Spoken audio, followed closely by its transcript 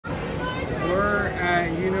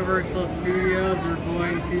Universal Studios. We're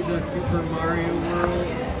going to the Super Mario World.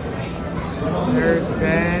 There's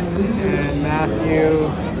Ben and Matthew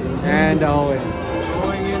and Owen.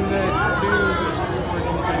 Going in the Super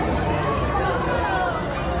Nintendo.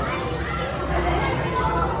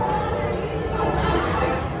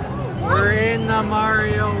 We're in the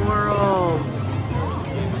Mario World.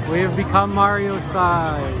 We have become Mario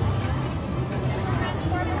sized.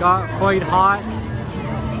 Got quite hot.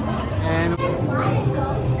 And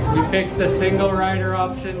we picked the single rider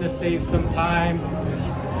option to save some time.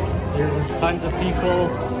 There's tons of people.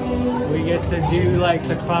 We get to do like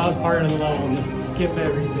the cloud part of the level, just skip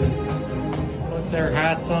everything. Put their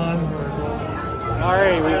hats on.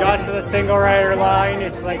 Alright, we got to the single rider line.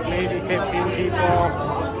 It's like maybe 15 people.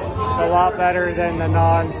 It's a lot better than the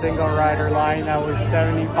non-single rider line that was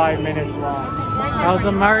 75 minutes long. How's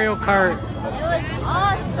the Mario Kart? It was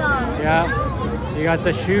awesome. Yeah. You got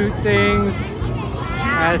to shoot things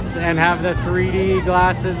and have the 3D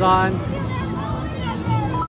glasses on.